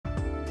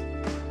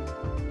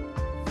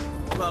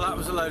Well, that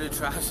was a load of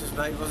trousers,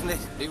 mate, wasn't it?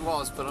 It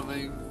was, but I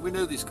mean, we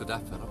knew this could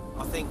happen.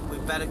 I think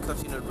we'd better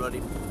cut in and run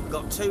him. We've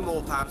got 2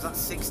 more pounds, that's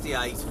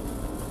 68.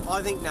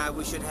 I think now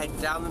we should head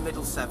down the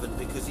middle 7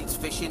 because it's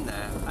fishing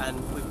there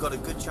and we've got a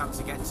good chance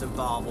of getting some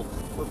barbel.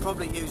 We'll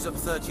probably use up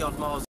 30 odd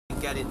miles to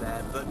get in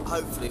there, but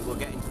hopefully we'll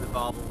get into the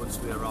barbel once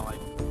we arrive.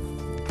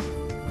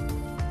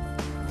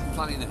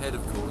 Planning ahead,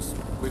 of course.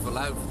 We've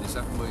allowed for this,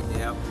 haven't we?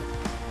 Yeah.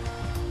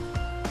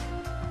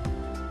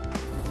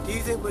 Do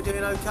you think we're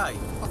doing okay?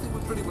 I think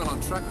we're pretty well on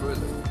track,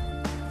 really.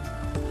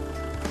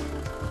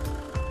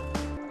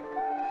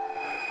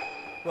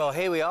 Well,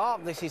 here we are.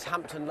 This is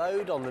Hampton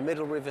Load on the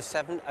Middle River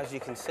 7. As you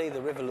can see,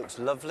 the river looks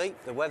lovely.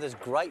 The weather's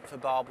great for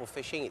barbel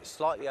fishing. It's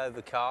slightly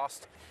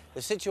overcast.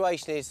 The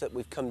situation is that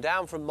we've come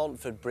down from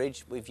Montford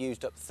Bridge. We've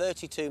used up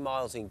 32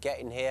 miles in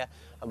getting here,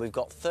 and we've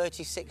got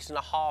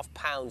 36.5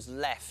 pounds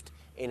left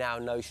in our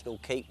notional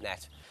keep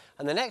net.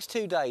 And the next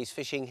 2 days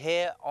fishing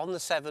here on the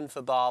 7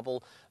 for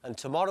barbel and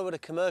tomorrow at a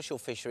commercial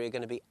fishery are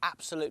going to be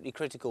absolutely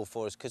critical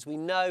for us because we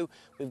know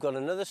we've got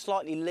another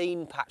slightly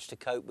lean patch to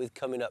cope with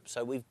coming up,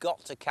 so we've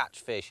got to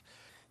catch fish.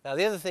 Now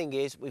the other thing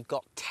is we've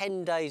got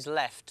 10 days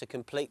left to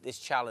complete this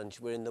challenge.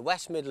 We're in the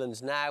West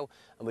Midlands now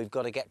and we've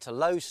got to get to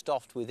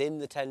Lowestoft within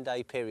the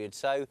 10-day period,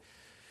 so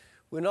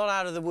we're not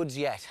out of the woods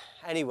yet.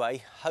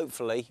 Anyway,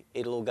 hopefully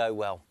it'll all go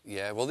well.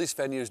 Yeah, well, this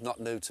venue's not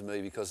new to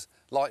me because,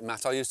 like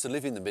Matt, I used to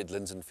live in the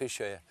Midlands and fish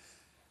here.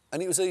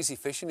 And it was easy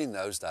fishing in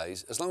those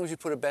days. As long as you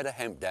put a bed of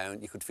hemp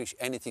down, you could fish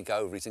anything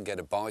over it and get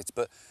a bite.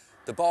 But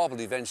the barbel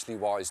eventually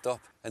wised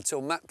up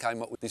until Matt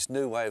came up with this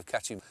new way of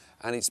catching,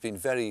 and it's been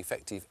very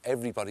effective.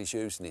 Everybody's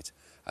using it,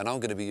 and I'm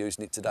going to be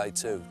using it today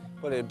too.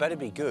 Well, it better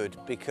be good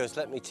because,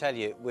 let me tell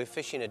you, we're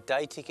fishing a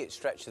day ticket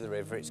stretch of the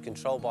river. It's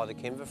controlled by the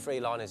Kimber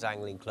Freeliners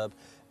Angling Club.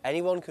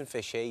 Anyone can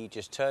fish here. You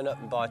just turn up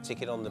and buy a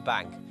ticket on the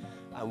bank.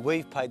 And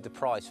we've paid the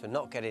price for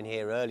not getting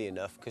here early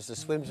enough because the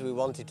swims we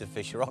wanted to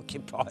fish are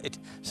occupied.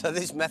 So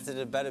this method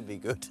had better be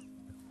good.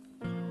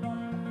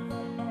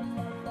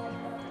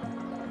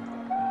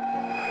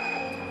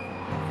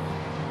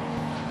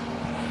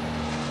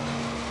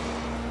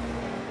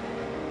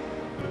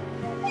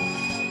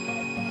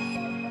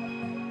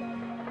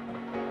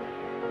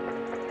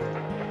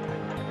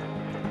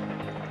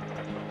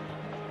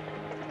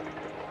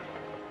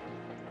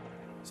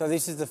 So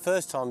this is the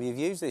first time you've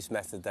used this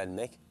method then,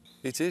 Mick?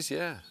 It is,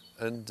 yeah.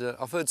 And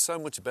I've heard so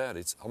much about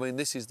it. I mean,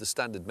 this is the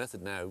standard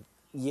method now.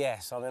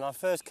 Yes, I mean, I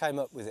first came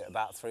up with it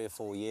about 3 or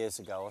 4 years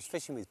ago. I was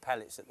fishing with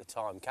pellets at the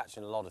time,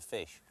 catching a lot of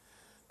fish.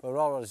 But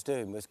all I was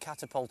doing was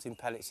catapulting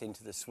pellets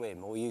into the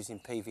swim or using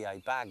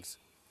PVA bags.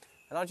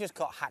 And I just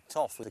got hacked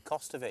off with the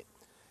cost of it.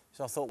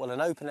 So I thought, well,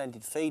 an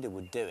open-ended feeder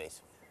would do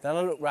it. Then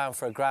I looked round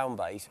for a ground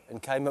bait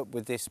and came up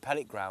with this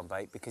pellet ground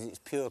bait because it's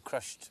pure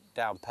crushed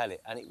down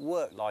pellet and it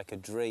worked like a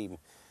dream.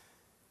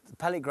 The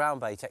pellet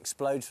ground bait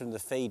explodes from the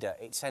feeder.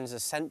 It sends a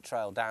scent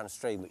trail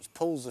downstream which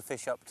pulls the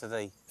fish up to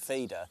the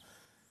feeder.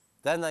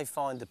 Then they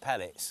find the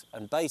pellets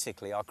and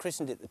basically I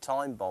christened it the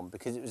time bomb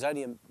because it was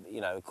only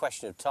a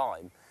question of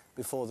time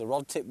before the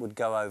rod tip would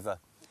go over.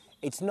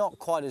 It's not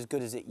quite as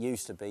good as it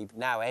used to be, but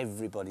now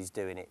everybody's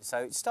doing it. So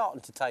it's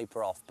starting to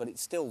taper off, but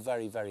it's still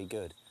very, very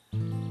good.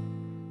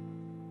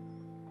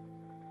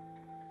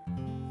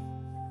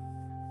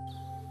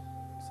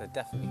 So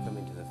definitely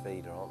coming to the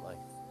feeder, aren't they?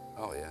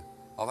 Oh, yeah.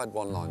 I've had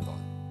one line bite.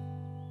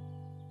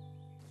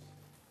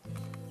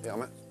 Yeah,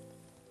 mate.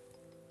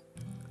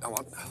 Come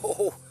on.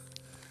 Oh.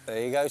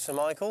 There you go, Sir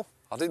Michael.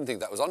 I didn't think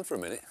that was on for a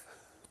minute.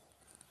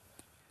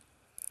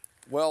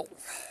 Well,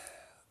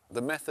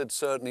 the method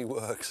certainly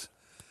works.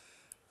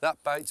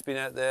 That bait's been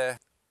out there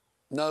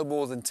no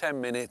more than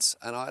 10 minutes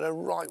and I had a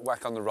right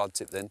whack on the rod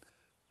tip then.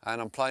 And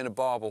I'm playing a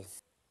barbel.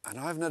 And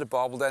I haven't had a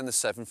barbel down the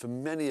 7 for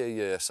many a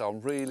year, so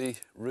I'm really,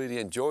 really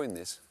enjoying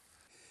this.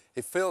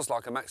 It feels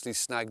like I'm actually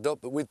snagged up,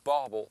 but with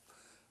barbel,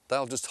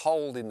 they'll just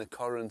hold in the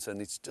current and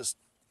it's just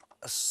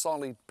a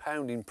solid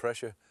pounding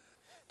pressure.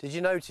 Did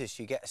you notice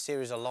you get a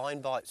series of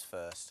line bites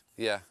first?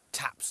 Yeah.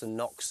 Taps and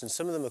knocks, and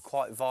some of them are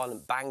quite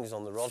violent bangs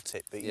on the rod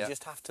tip, but you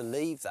just have to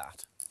leave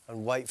that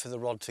and wait for the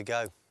rod to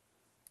go.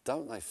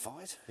 Don't they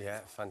fight? Yeah,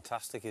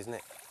 fantastic, isn't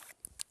it?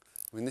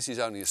 I mean, this is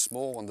only a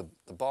small one.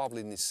 The barbel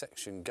in this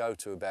section go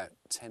to about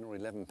 10 or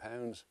 11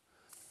 pounds.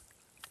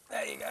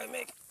 There you go,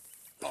 Mick.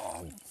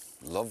 Oh,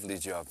 lovely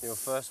job. Your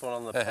first one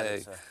on the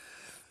pellet, sir.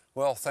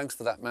 Well, thanks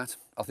for that, Matt.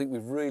 I think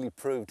we've really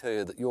proved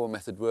here that your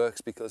method works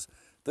because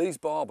these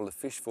barbel are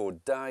fished for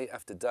day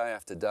after day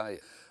after day.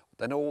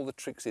 They know all the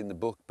tricks in the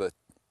book, but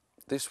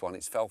this one,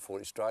 it's fell for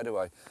it straight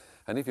away.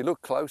 And if you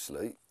look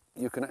closely,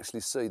 you can actually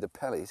see the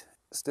pellet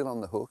still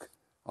on the hook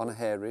on a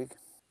hair rig.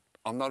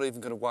 I'm not even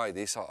going to weigh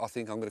this. I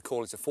think I'm going to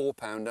call it a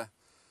 4-pounder,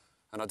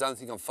 and I don't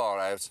think I'm far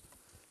out.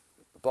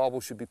 The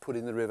barbel should be put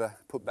in the river,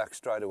 put back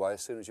straight away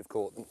as soon as you've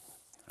caught them.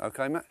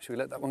 OK, Matt, should we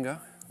let that one go?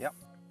 Yep.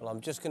 Well,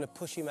 I'm just going to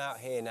push him out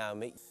here now,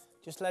 Mick.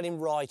 Just let him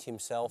right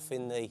himself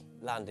in the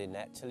landing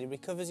net till he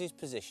recovers his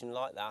position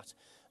like that.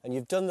 And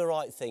you've done the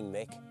right thing,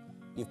 Mick.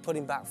 You've put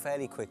him back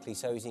fairly quickly,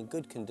 so he's in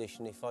good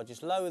condition. If I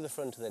just lower the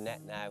front of the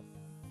net now,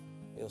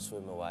 he'll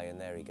swim away,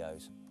 and there he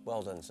goes.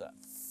 Well done, sir.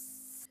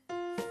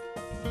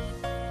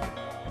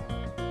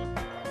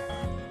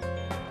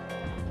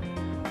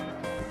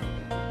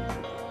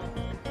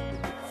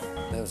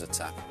 There was a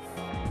tap.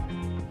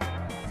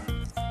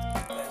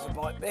 There's a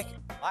bite, Mick.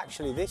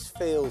 Actually, this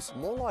feels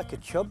more like a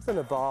chub than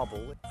a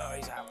barbel. Oh,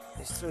 he's out.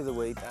 He's through the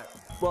weed now.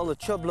 Well, the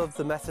chub love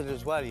the method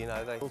as well, you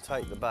know. They will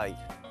take the bait.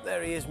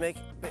 There he is, Mick.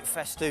 A bit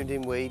festooned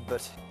in weed,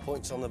 but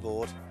points on the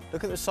board.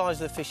 Look at the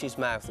size of the fish's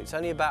mouth. It's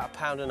only about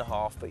 1.5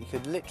 pounds, but you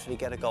could literally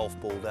get a golf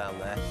ball down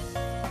there.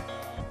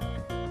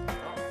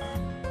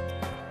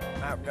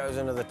 Out goes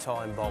another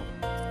time bomb.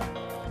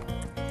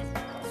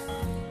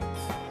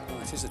 Oh,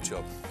 it is a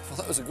chub. Well,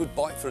 that was a good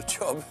bite for a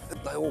chub.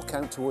 They all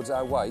count towards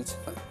our weight.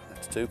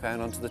 That's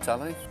 £2 onto the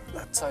tally.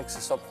 That takes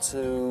us up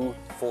to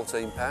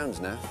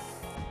 £14 now.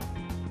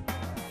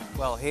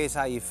 Well, here's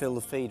how you fill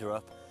the feeder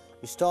up.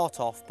 You start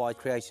off by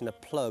creating a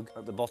plug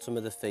at the bottom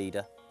of the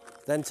feeder,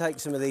 then take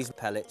some of these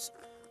pellets,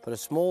 put a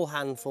small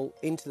handful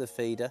into the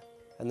feeder,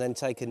 and then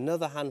take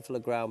another handful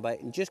of ground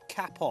bait and just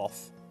cap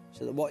off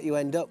so that what you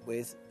end up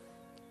with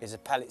is a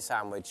pellet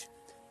sandwich.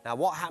 Now,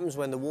 what happens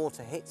when the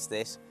water hits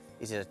this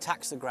is it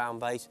attacks the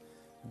ground bait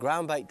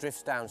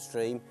drifts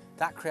downstream,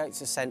 that creates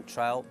a scent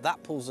trail,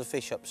 that pulls the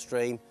fish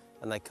upstream,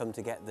 and they come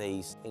to get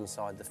these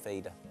inside the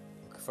feeder.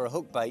 For a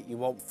hook bait, you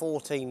want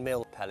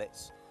 14mm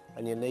pellets,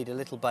 and you need a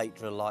little bait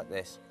drill like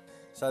this.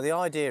 So the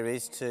idea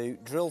is to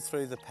drill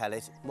through the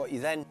pellet. What you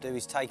then do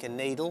is take a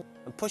needle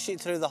and push it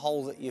through the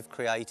hole that you've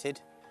created,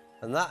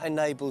 and that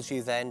enables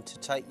you then to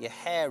take your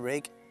hair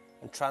rig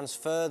and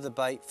transfer the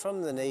bait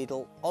from the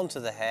needle onto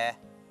the hair,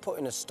 put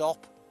in a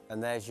stop,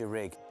 and there's your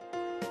rig.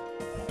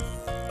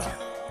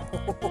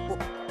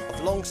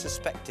 I've long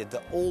suspected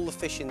that all the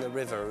fish in the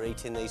river are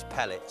eating these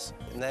pellets,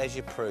 and there's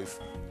your proof.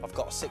 I've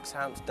got a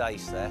 6-ounce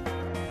dace there.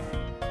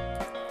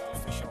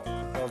 Fish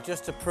on. Well,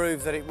 just to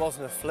prove that it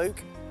wasn't a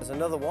fluke, there's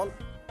another one.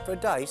 For a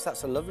dace,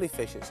 that's a lovely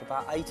fish. It's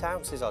about 8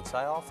 ounces, I'd say,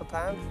 £0.5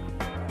 pound.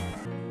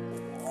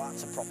 Oh,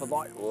 that's a proper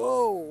bite.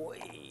 Whoa!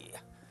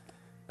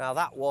 Now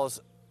that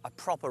was a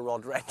proper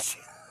rod wrench.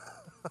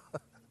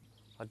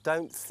 I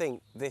don't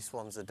think this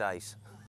one's a dace.